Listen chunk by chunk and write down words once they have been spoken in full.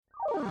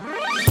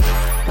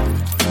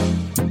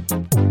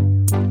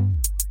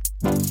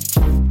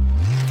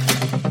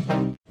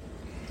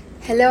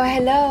Hello,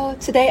 hello.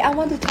 Today I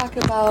want to talk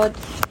about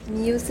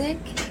music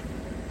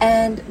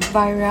and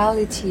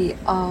virality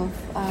of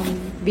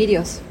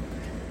videos,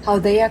 how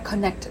they are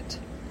connected.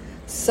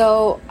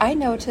 So I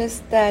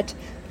noticed that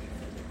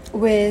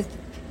with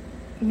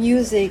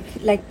music,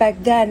 like back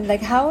then,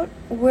 like how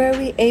were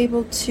we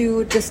able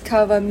to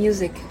discover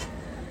music,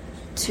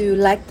 to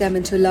like them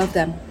and to love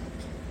them?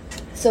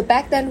 So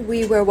back then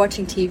we were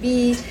watching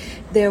TV.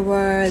 There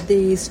were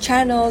these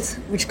channels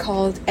which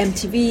called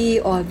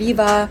MTV or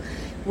Viva,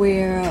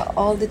 where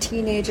all the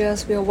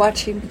teenagers were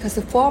watching, because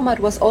the format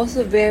was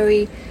also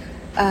very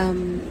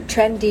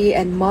trendy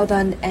and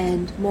modern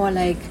and more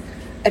like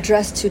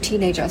addressed to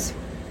teenagers.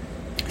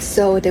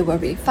 So they were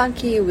really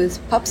funky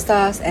with pop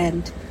stars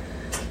and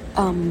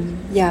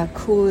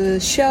cool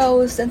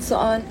shows and so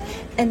on.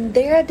 And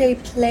there they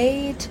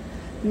played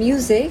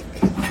music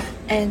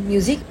and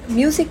music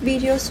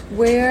videos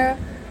where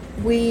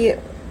we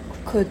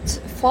could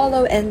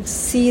follow and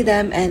see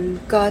them and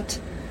got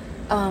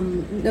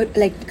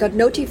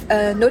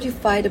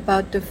notified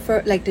about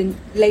the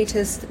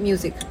latest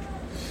music.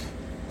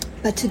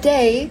 But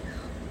today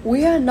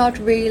we are not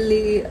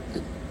really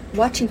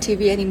watching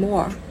TV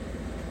anymore.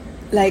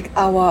 Like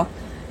our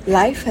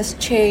life has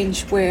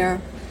changed, where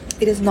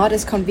it is not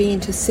as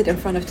convenient to sit in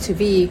front of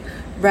TV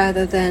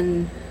rather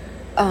than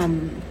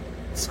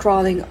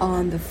scrolling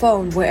on the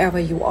phone wherever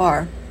you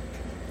are.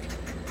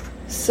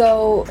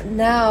 So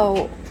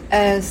now,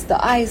 as the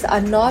eyes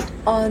are not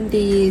on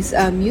these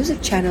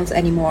music channels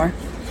anymore,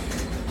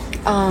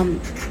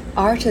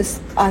 artists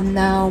are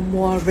now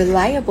more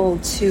reliable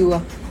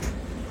to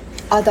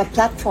other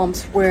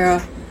platforms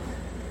where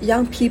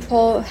young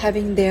people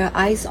having their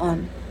eyes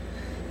on,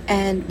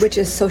 and which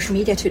is social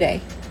media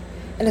today.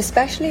 And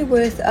especially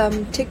with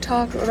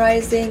TikTok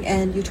rising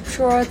and YouTube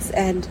Shorts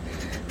and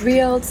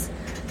Reels,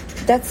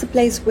 that's the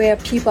place where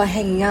people are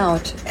hanging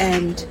out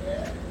and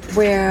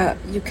where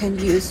you can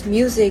use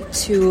music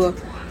to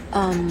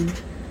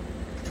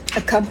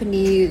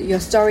accompany your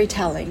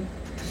storytelling.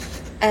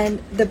 And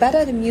the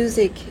better the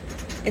music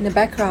in the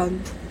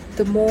background,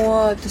 the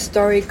more the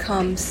story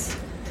comes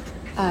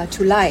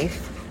to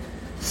life.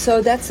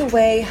 So that's a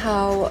way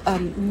how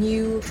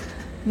new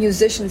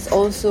musicians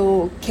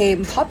also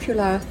came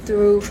popular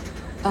through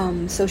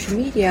social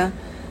media.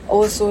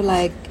 Also,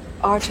 like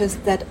artists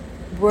that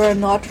were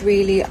not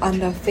really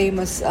under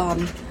famous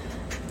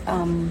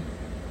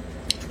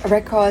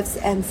records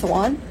and so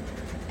on,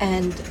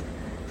 and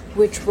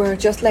which were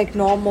just like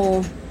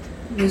normal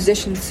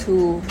musicians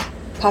who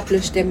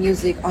published their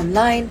music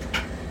online,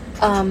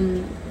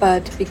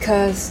 but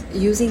because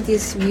using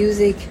this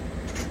music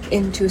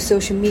into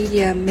social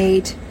media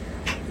made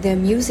their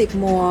music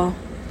more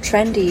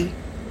trendy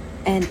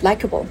and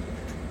likable.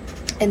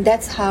 And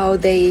that's how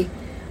they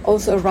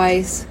also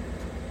rise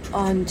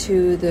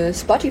onto the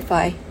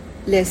Spotify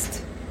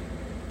list,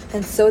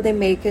 and so they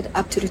make it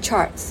up to the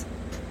charts.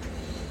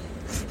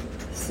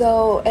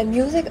 So, and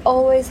music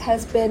always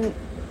has been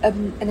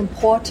an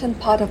important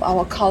part of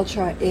our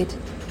culture. It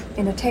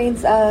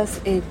entertains us,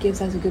 it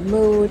gives us a good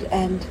mood,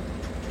 and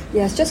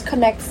yes, just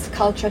connects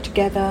culture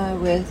together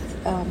with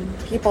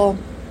people.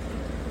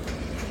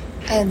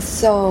 And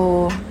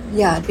so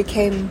it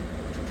became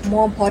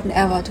more important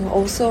ever to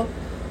also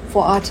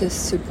for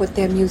artists to put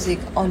their music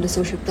on the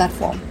social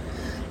platform.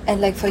 And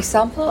like, for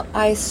example,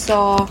 I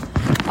saw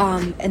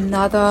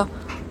another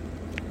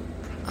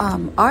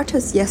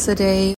artist yesterday